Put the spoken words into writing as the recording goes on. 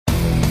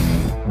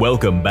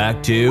Welcome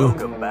back to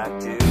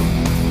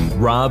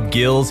Rob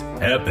Gill's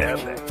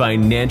Epic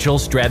Financial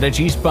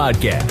Strategies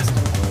Podcast.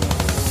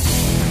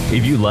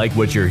 If you like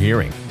what you're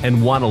hearing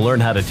and want to learn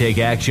how to take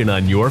action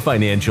on your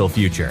financial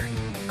future,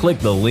 click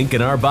the link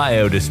in our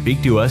bio to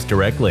speak to us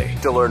directly.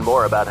 To learn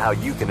more about how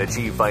you can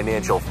achieve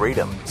financial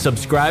freedom,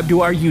 Subscribe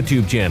to our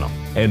YouTube channel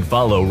and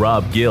follow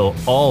Rob Gill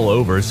all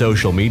over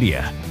social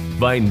media.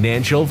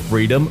 Financial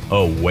freedom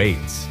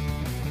awaits.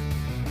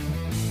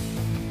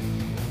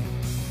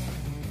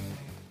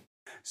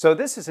 So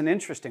this is an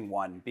interesting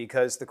one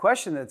because the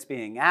question that's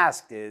being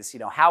asked is,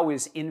 how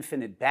is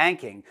infinite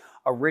banking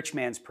a rich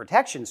man's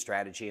protection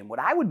strategy? And what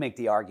I would make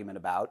the argument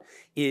about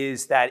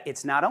is that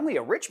it's not only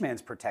a rich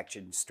man's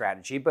protection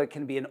strategy, but it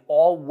can be an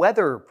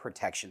all-weather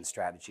protection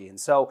strategy. And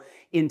so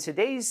in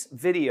today's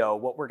video,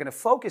 what we're going to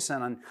focus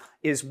on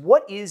is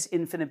what is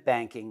infinite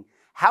banking?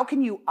 How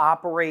can you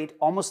operate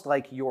almost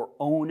like your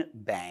own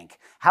bank?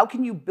 How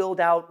can you build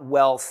out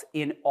wealth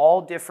in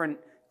all different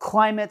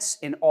climates,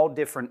 in all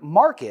different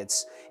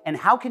markets, and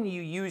how can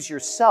you use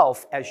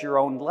yourself as your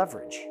own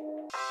leverage?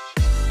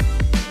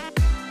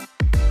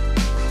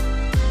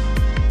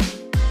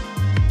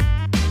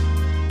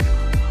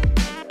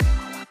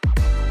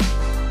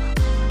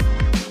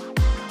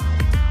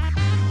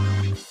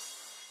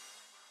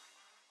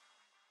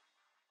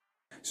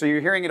 So you're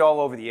hearing it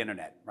all over the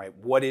internet, right?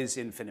 What is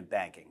infinite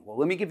banking? Well,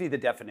 let me give you the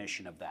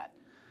definition of that.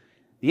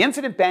 The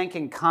infinite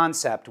banking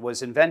concept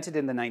was invented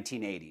in the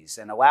 1980s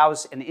and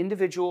allows an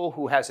individual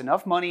who has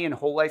enough money in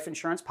whole life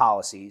insurance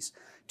policies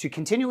to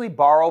continually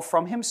borrow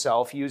from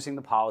himself using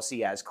the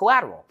policy as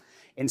collateral.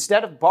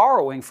 Instead of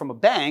borrowing from a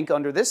bank,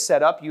 under this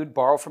setup, you'd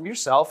borrow from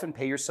yourself and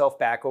pay yourself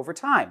back over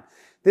time.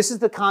 This is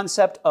the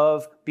concept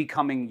of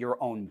becoming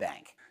your own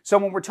bank. So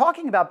when we're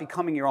talking about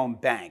becoming your own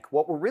bank,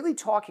 what we're really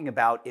talking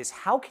about is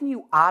how can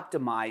you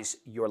optimize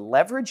your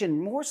leverage and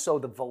more so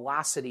the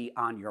velocity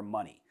on your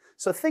money.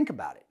 So think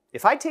about it.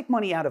 If I take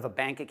money out of a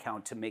bank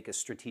account to make a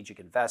strategic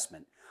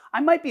investment,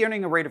 I might be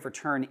earning a rate of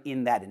return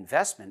in that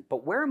investment,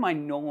 but where am I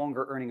no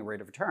longer earning a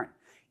rate of return?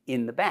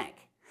 In the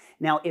bank.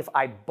 Now, if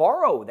I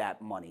borrow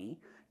that money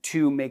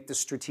to make the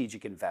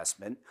strategic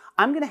investment,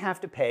 I'm going to have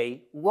to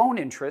pay loan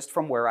interest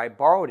from where I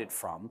borrowed it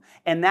from,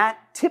 and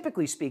that,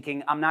 typically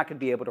speaking, I'm not going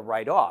to be able to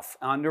write off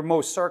under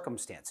most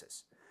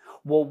circumstances.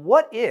 Well,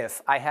 what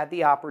if I had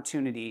the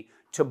opportunity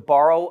to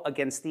borrow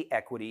against the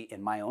equity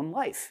in my own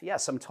life?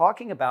 Yes, I'm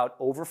talking about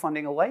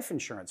overfunding a life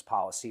insurance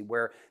policy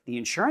where the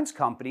insurance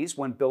companies,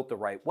 when built the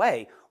right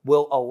way,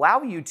 will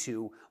allow you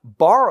to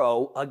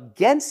borrow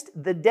against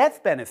the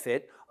death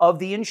benefit of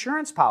the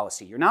insurance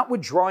policy. You're not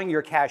withdrawing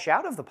your cash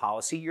out of the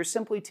policy. You're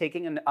simply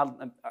taking an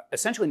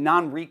essentially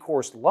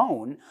non-recourse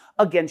loan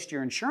against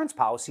your insurance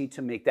policy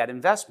to make that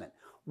investment.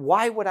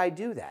 Why would I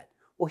do that?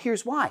 Well,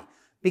 here's why.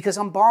 Because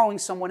I'm borrowing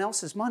someone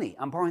else's money.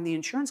 I'm borrowing the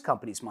insurance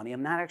company's money.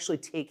 I'm not actually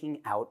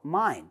taking out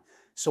mine.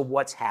 So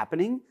what's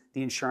happening?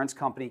 The insurance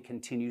company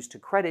continues to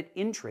credit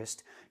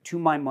interest to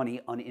my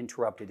money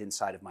uninterrupted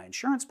inside of my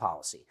insurance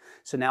policy.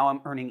 So now I'm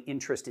earning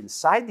interest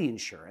inside the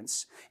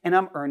insurance, and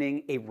I'm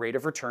earning a rate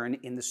of return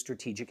in the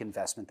strategic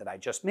investment that I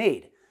just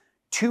made.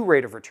 2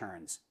 rate of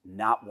returns,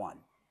 not 1.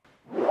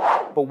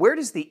 But where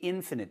does the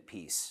infinite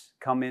piece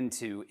come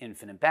into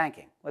infinite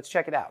banking? Let's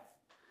check it out.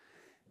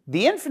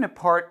 The infinite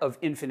part of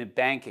infinite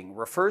banking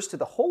refers to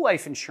the whole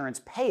life insurance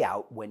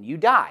payout when you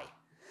die.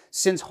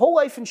 Since whole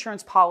life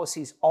insurance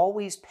policies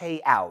always pay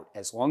out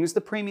as long as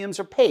the premiums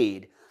are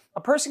paid,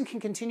 a person can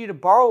continue to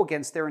borrow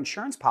against their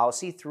insurance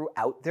policy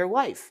throughout their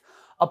life.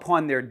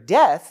 Upon their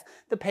death,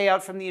 the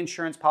payout from the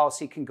insurance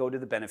policy can go to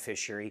the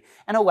beneficiary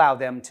and allow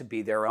them to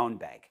be their own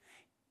bank.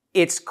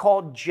 It's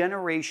called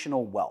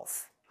generational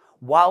wealth.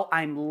 While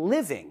I'm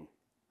living,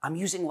 I'm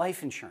using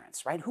life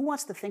insurance, right? Who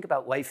wants to think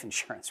about life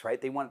insurance,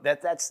 right?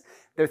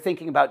 They're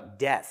thinking about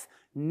death.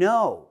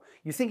 No,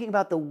 you're thinking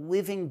about the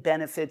living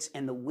benefits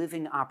and the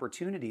living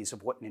opportunities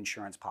of what an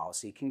insurance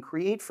policy can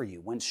create for you.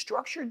 When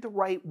structured the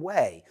right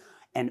way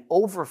and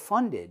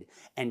overfunded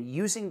and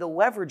using the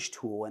leverage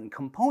tool and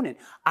component,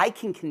 I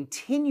can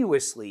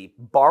continuously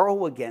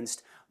borrow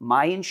against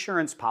my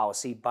insurance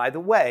policy. By the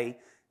way,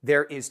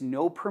 there is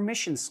no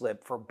permission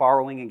slip for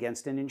borrowing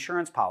against an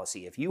insurance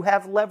policy. If you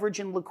have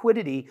leverage and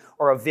liquidity,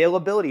 or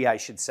availability, I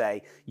should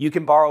say, you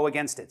can borrow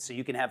against it. So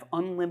you can have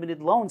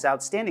unlimited loans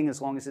outstanding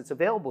as long as it's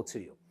available to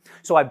you.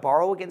 So I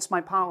borrow against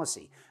my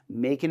policy,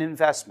 make an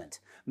investment,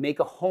 make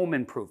a home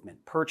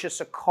improvement,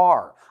 purchase a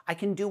car. I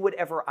can do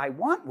whatever I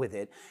want with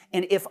it.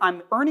 And if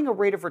I'm earning a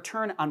rate of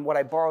return on what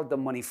I borrowed the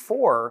money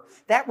for,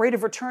 that rate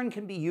of return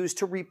can be used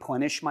to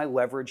replenish my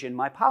leverage in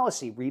my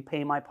policy,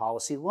 repay my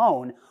policy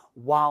loan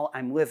while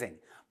I'm living.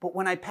 But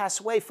when I pass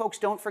away, folks,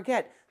 don't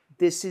forget,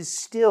 this is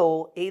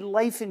still a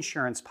life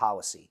insurance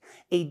policy.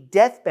 A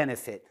death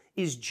benefit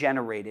is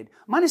generated,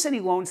 minus any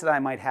loans that I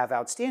might have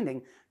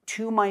outstanding,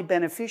 to my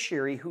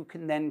beneficiary, who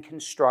can then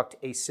construct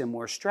a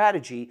similar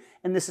strategy.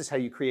 And this is how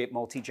you create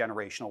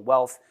multi-generational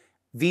wealth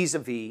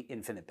vis-a-vis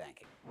infinite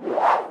banking.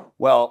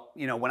 Well,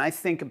 when I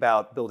think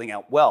about building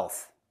out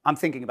wealth, I'm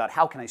thinking about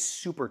how can I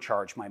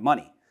supercharge my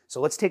money. So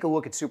let's take a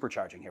look at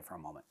supercharging here for a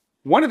moment.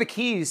 One of the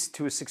keys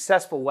to a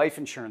successful life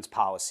insurance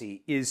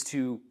policy is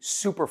to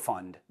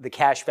superfund the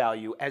cash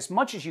value as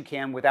much as you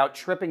can without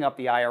tripping up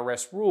the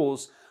IRS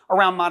rules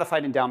around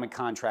modified endowment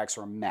contracts,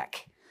 or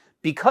MEC.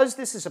 Because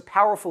this is a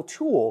powerful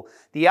tool,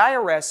 the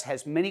IRS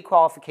has many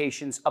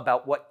qualifications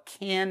about what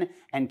can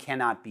and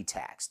cannot be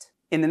taxed.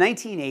 In the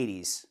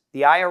 1980s,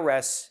 the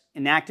IRS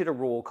enacted a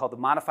rule called the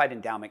Modified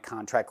Endowment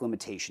Contract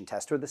Limitation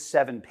Test, or the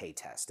 7-Pay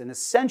Test. And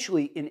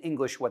essentially, in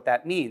English, what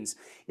that means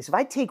is if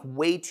I take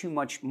way too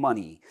much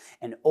money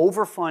and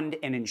overfund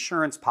an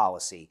insurance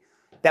policy,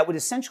 that would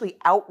essentially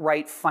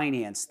outright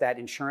finance that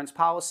insurance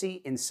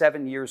policy in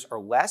 7 years or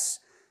less.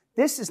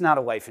 This is not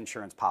a life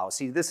insurance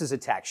policy. This is a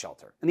tax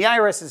shelter. And the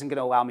IRS isn't going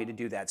to allow me to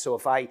do that. So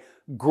if I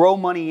grow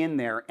money in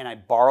there and I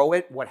borrow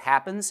it, what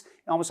happens?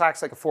 It almost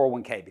acts like a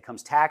 401k. It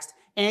becomes taxed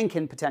and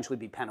can potentially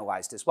be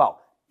penalized as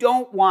well.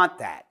 Don't want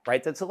that,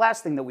 right? That's the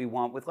last thing that we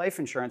want with life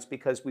insurance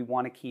because we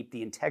want to keep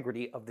the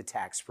integrity of the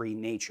tax-free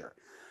nature.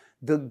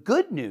 The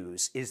good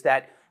news is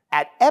that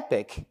at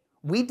Epic,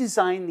 we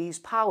design these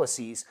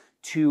policies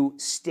to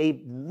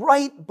stay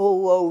right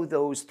below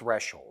those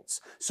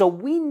thresholds. So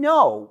we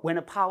know when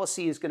a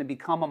policy is going to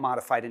become a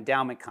modified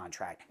endowment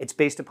contract. It's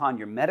based upon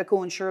your medical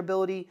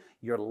insurability,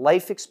 your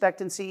life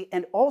expectancy,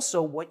 and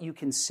also what you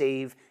can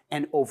save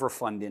and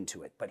overfund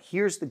into it. But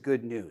here's the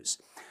good news.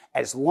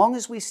 As long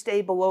as we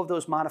stay below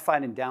those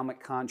modified endowment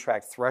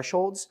contract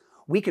thresholds,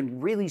 we can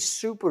really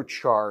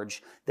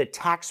supercharge the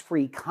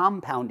tax-free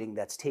compounding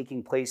that's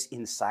taking place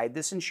inside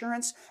this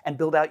insurance and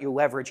build out your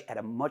leverage at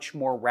a much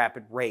more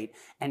rapid rate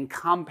and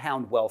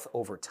compound wealth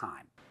over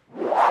time.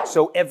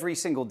 So every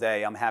single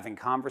day I'm having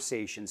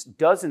conversations,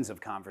 dozens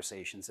of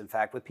conversations, in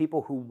fact, with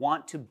people who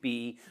want to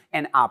be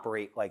and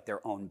operate like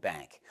their own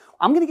bank.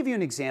 I'm going to give you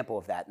an example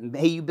of that. And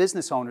hey, you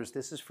business owners,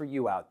 this is for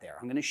you out there.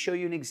 I'm going to show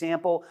you an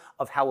example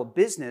of how a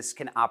business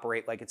can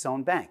operate like its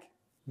own bank.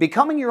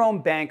 Becoming your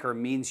own banker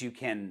means you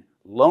can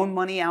loan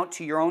money out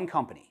to your own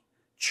company,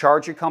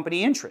 charge your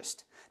company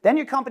interest. Then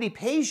your company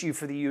pays you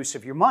for the use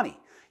of your money.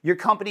 Your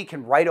company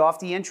can write off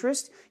the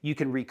interest, you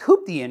can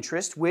recoup the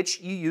interest, which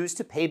you use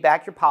to pay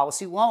back your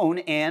policy loan,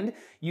 and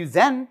you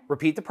then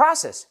repeat the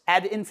process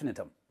ad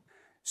infinitum.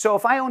 So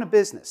if I own a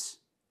business,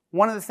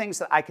 one of the things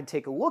that I could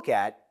take a look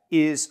at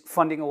is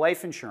funding a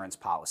life insurance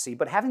policy,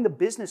 but having the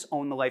business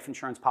own the life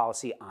insurance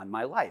policy on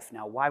my life.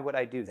 Now, why would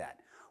I do that?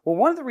 Well,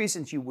 one of the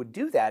reasons you would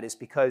do that is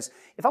because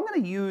if I'm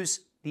going to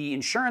use the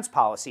insurance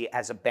policy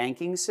as a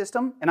banking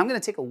system, and I'm going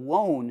to take a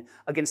loan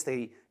against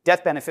the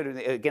death benefit or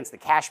against the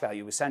cash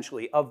value,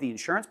 essentially, of the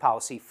insurance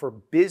policy for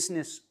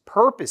business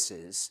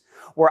purposes,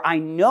 where I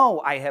know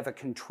I have a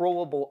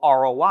controllable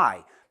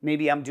ROI.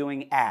 Maybe I'm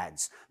doing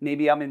ads.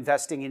 Maybe I'm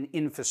investing in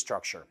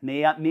infrastructure.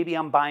 Maybe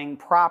I'm buying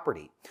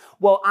property.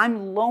 Well,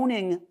 I'm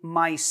loaning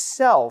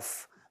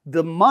myself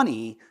the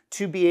money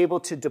to be able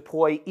to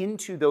deploy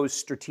into those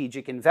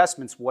strategic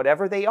investments,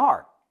 whatever they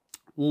are.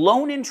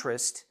 Loan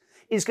interest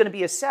is going to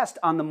be assessed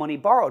on the money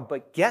borrowed,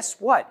 but guess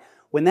what?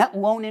 When that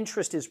loan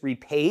interest is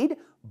repaid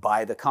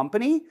by the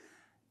company,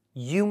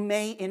 you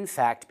may in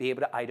fact be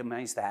able to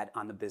itemize that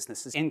on the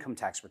business's income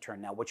tax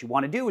return. Now, what you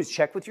want to do is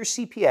check with your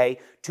CPA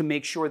to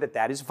make sure that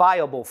that is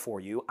viable for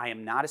you. I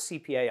am not a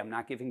CPA, I'm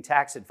not giving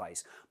tax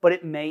advice, but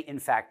it may in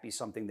fact be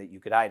something that you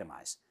could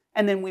itemize.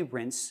 And then we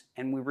rinse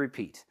and we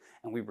repeat,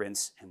 and we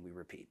rinse and we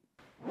repeat.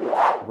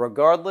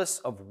 Regardless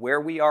of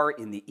where we are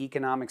in the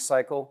economic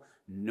cycle,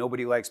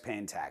 nobody likes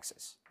paying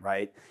taxes,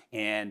 right?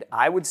 And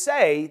I would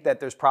say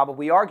that there's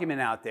probably argument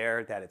out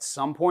there that at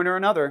some point or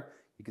another,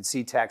 you could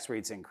see tax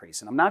rates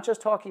increase. And I'm not just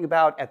talking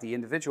about at the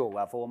individual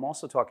level, I'm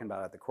also talking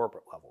about at the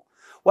corporate level.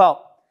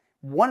 Well,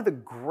 one of the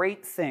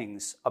great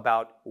things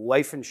about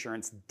life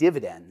insurance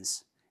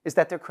dividends is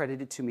that they're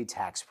credited to me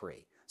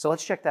tax-free. So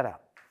let's check that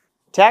out.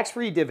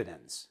 Tax-free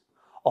dividends.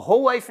 A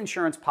whole life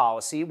insurance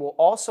policy will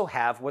also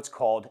have what's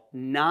called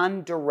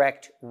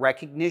non-direct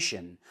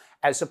recognition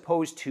as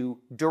opposed to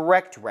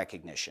direct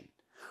recognition.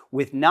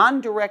 With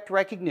non-direct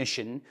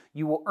recognition,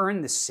 you will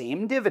earn the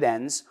same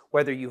dividends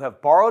whether you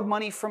have borrowed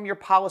money from your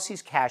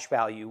policy's cash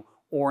value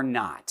or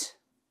not.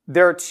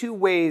 There are two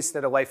ways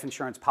that a life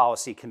insurance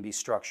policy can be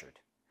structured.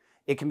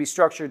 It can be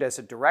structured as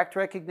a direct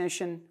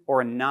recognition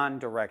or a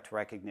non-direct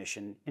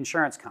recognition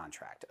insurance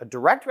contract. A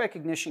direct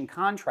recognition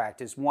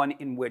contract is one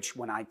in which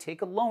when I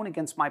take a loan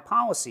against my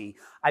policy,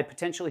 I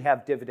potentially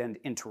have dividend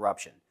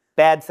interruption.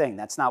 Bad thing,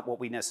 that's not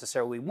what we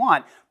necessarily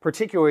want,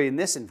 particularly in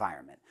this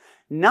environment.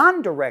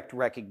 Non-direct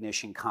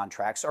recognition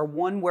contracts are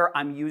one where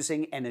I'm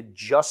using an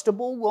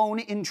adjustable loan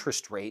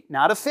interest rate,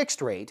 not a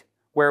fixed rate,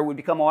 where it would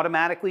become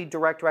automatically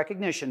direct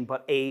recognition,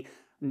 but a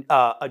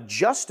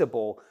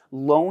adjustable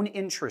loan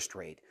interest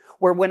rate,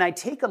 where when I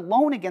take a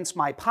loan against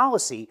my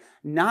policy,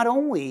 not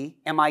only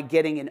am I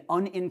getting an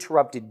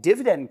uninterrupted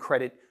dividend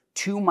credit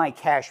to my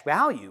cash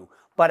value,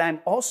 but I'm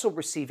also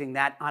receiving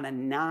that on a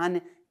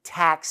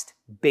taxed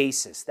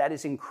basis. That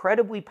is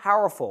incredibly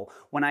powerful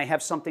when I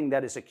have something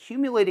that is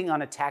accumulating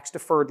on a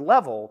tax-deferred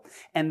level,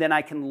 and then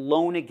I can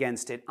loan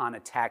against it on a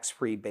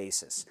tax-free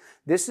basis.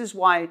 This is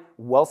why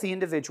wealthy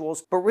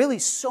individuals, but really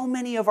so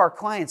many of our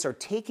clients, are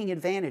taking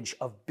advantage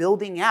of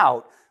building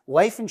out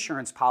life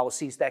insurance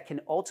policies that can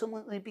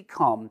ultimately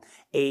become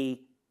a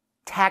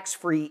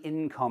tax-free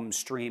income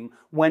stream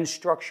when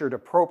structured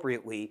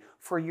appropriately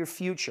for your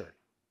future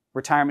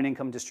retirement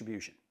income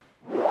distribution.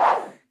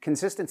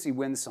 Consistency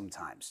wins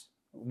sometimes.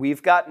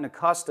 We've gotten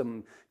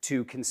accustomed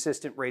to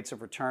consistent rates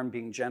of return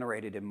being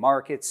generated in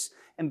markets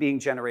and being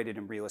generated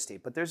in real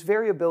estate, but there's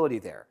variability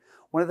there.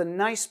 One of the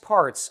nice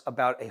parts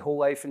about a whole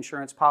life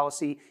insurance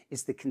policy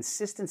is the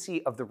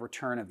consistency of the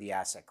return of the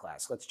asset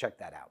class. Let's check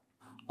that out.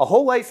 A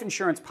whole life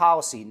insurance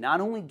policy not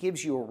only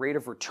gives you a rate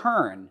of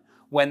return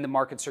when the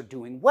markets are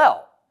doing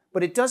well,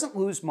 but it doesn't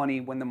lose money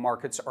when the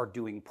markets are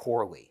doing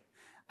poorly.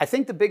 I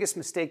think the biggest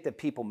mistake that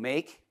people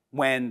make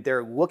when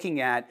they're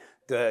looking at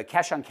the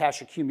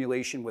cash-on-cash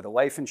accumulation with a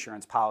life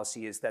insurance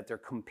policy is that they're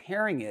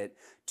comparing it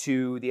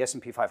to the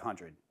S&P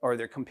 500, or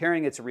they're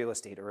comparing it to real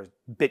estate or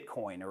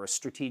Bitcoin or a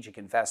strategic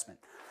investment.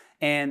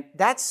 And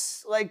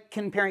that's like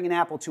comparing an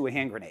apple to a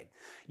hand grenade.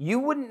 You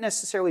wouldn't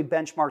necessarily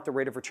benchmark the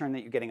rate of return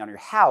that you're getting on your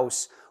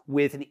house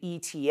with an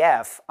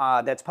ETF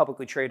that's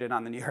publicly traded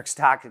on the New York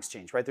Stock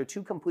Exchange, right? They're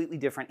two completely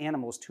different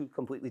animals, two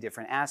completely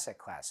different asset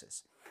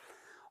classes.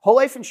 Whole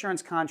life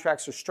insurance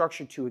contracts are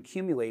structured to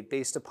accumulate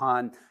based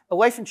upon a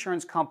life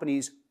insurance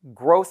company's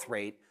growth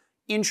rate,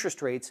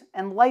 interest rates,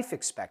 and life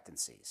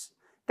expectancies.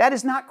 That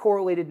is not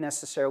correlated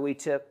necessarily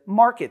to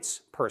markets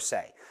per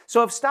se.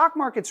 So if stock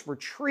markets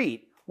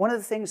retreat, one of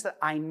the things that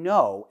I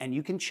know, and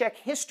you can check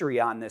history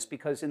on this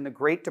because in the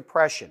Great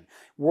Depression,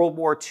 World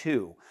War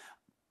II,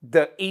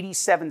 the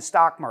 '87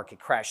 stock market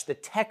crash, the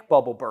tech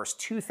bubble burst,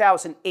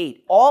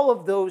 2008, all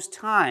of those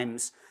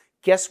times,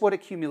 guess what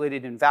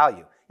accumulated in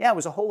value? Yeah, it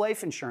was a whole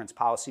life insurance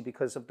policy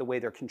because of the way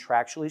they're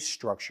contractually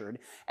structured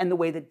and the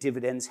way that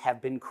dividends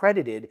have been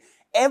credited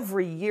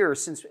every year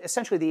since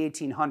essentially the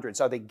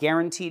 1800s. Are they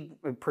guaranteed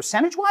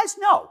percentage-wise?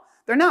 No,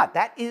 they're not.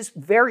 That is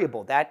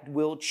variable. That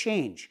will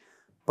change.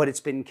 But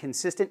it's been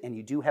consistent, and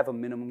you do have a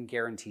minimum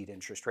guaranteed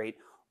interest rate,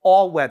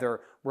 all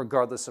weather,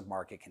 regardless of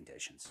market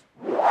conditions.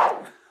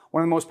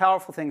 One of the most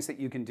powerful things that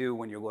you can do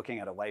when you're looking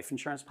at a life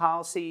insurance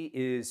policy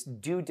is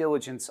due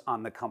diligence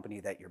on the company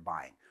that you're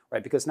buying,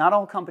 right? Because not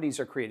all companies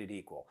are created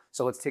equal.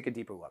 So let's take a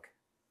deeper look.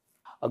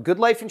 A good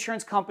life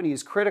insurance company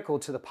is critical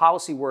to the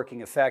policy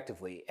working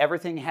effectively.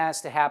 Everything has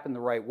to happen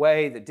the right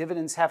way. The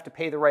dividends have to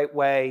pay the right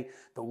way.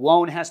 The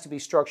loan has to be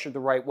structured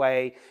the right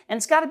way. And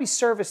it's got to be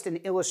serviced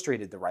and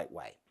illustrated the right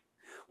way.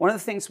 One of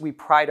the things we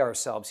pride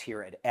ourselves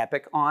here at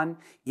Epic on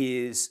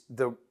is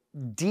the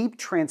deep,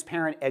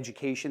 transparent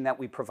education that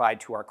we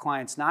provide to our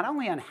clients, not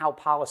only on how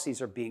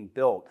policies are being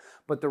built,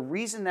 but the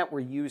reason that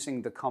we're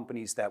using the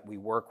companies that we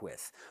work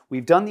with.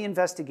 We've done the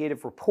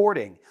investigative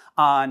reporting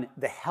on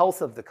the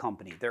health of the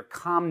company, their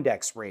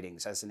Comdex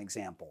ratings as an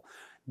example,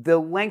 the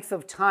length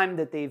of time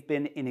that they've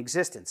been in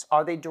existence.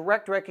 Are they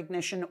direct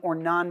recognition or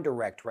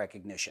non-direct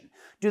recognition?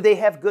 Do they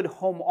have good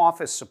home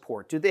office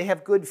support? Do they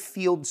have good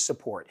field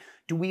support?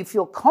 Do we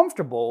feel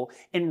comfortable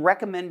in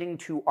recommending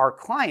to our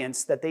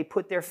clients that they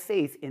put their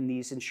faith in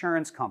these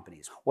insurance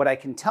companies? What I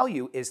can tell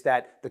you is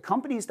that the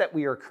companies that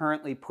we are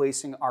currently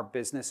placing our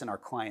business and our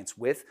clients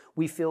with,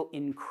 we feel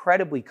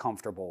incredibly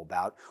comfortable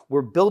about.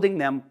 We're building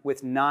them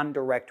with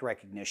non-direct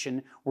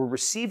recognition. We're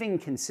receiving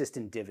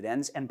consistent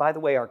dividends. And by the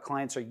way, our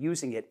clients are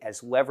using it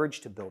as leverage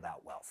to build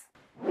out wealth.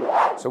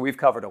 So we've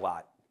covered a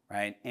lot,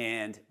 right?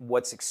 And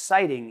what's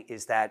exciting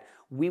is that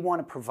we want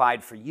to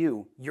provide for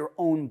you your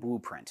own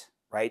blueprint,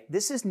 right?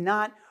 This is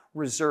not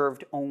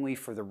reserved only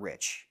for the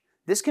rich.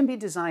 This can be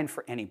designed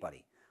for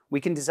anybody. We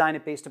can design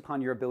it based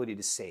upon your ability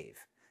to save,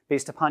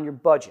 based upon your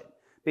budget,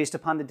 based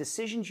upon the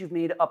decisions you've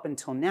made up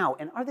until now,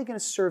 and are they going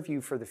to serve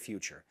you for the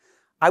future?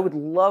 I would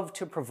love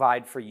to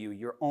provide for you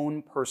your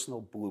own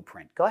personal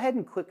blueprint. Go ahead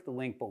and click the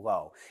link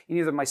below. And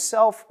either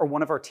myself or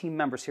one of our team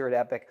members here at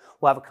Epic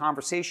will have a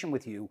conversation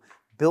with you,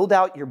 build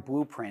out your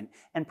blueprint,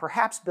 and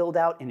perhaps build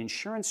out an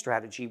insurance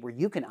strategy where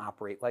you can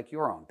operate like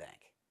your own bank.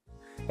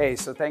 Hey,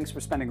 so thanks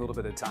for spending a little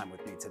bit of time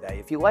with me today.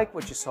 If you like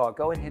what you saw,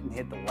 go ahead and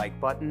hit the like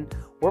button.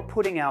 We're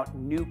putting out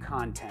new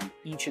content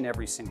each and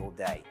every single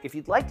day. If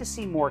you'd like to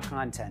see more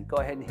content, go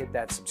ahead and hit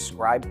that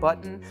subscribe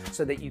button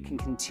so that you can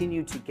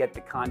continue to get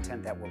the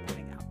content that we're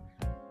putting out.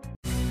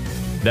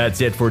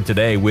 That's it for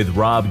today with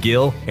Rob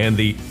Gill and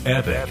the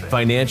Epic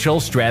Financial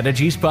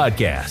Strategies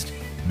Podcast.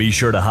 Be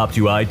sure to hop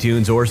to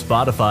iTunes or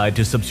Spotify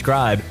to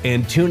subscribe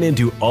and tune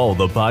into all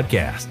the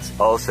podcasts.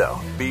 Also,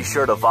 be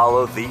sure to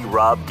follow the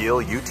Rob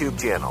Gill YouTube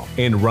channel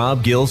and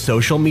Rob Gill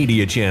social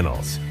media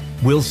channels.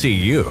 We'll see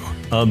you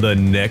on the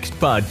next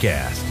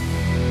podcast.